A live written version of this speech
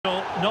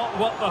Not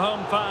what the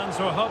home fans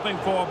were hoping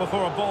for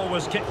before a ball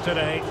was kicked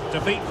today.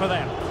 Defeat for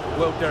them.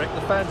 Well, Derek,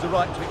 the fans are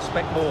right to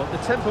expect more. The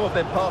tempo of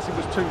their passing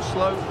was too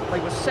slow. They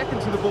were second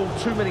to the ball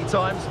too many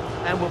times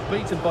and were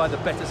beaten by the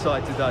better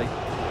side today.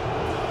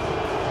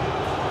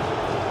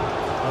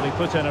 Well, he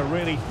put in a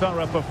really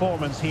thorough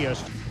performance here.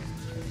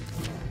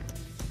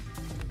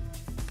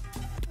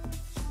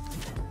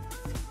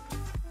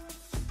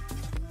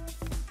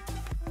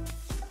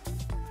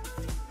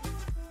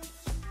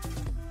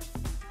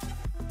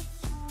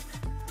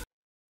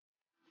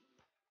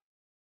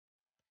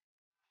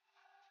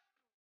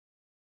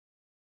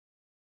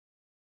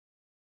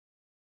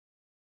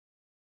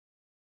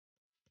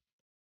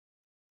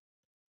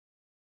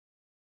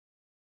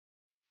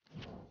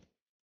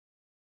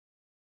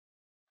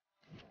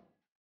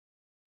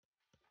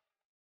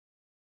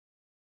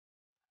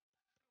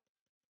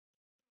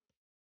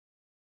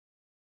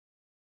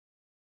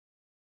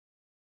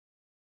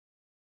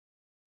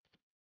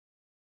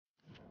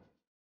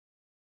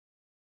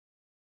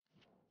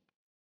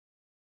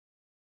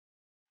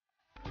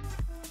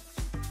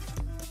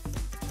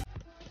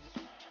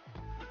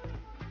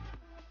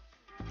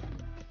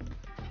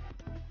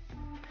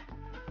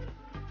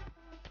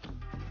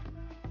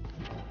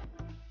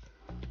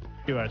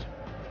 Stewart.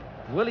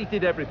 Well, he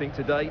did everything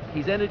today.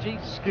 His energy,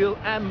 skill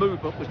and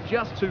movement was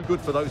just too good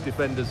for those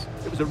defenders.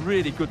 It was a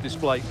really good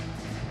display.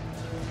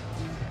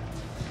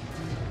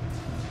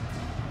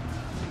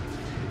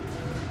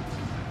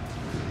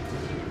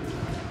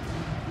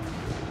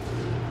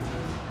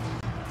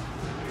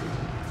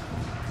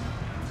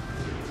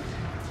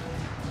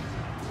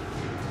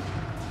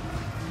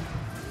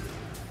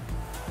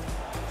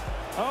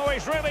 Oh,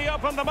 he's really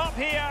opened them up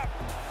here.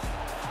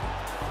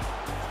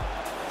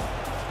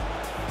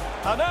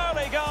 An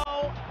early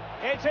goal.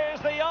 It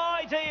is the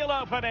ideal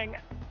opening.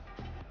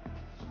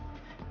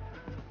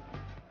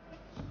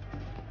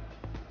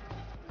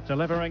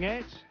 Delivering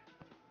it.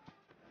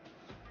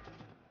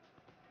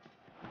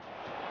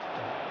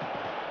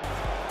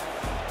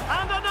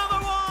 And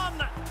another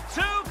one.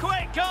 2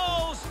 quick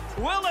goals.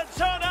 Will it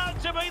turn out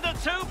to be the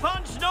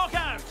two-punch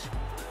knockout?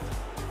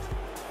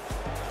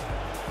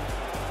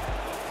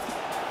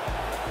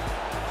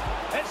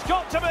 It's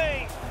got to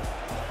be.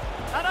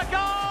 And a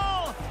goal!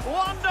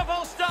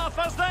 Wonderful stuff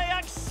as they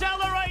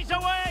accelerate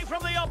away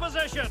from the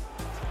opposition.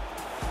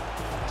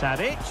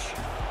 Tadic.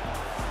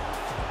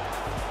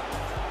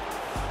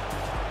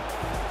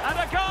 And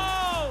a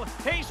goal!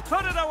 He's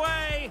put it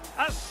away.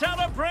 A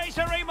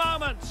celebratory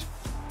moment.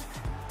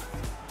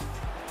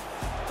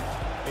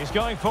 He's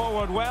going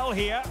forward well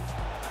here.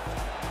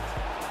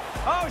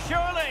 Oh,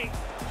 surely.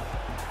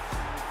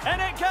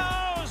 And it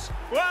goes!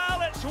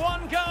 Well, it's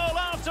one goal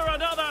after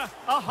another.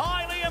 A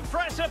highly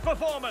impressive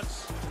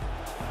performance.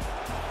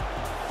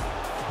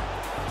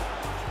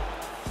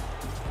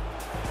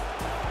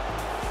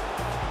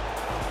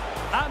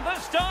 And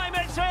this time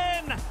it's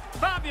in!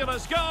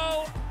 Fabulous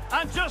goal!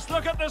 And just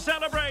look at the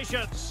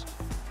celebrations.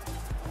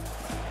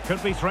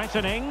 Could be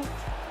threatening.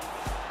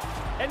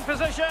 In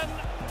position.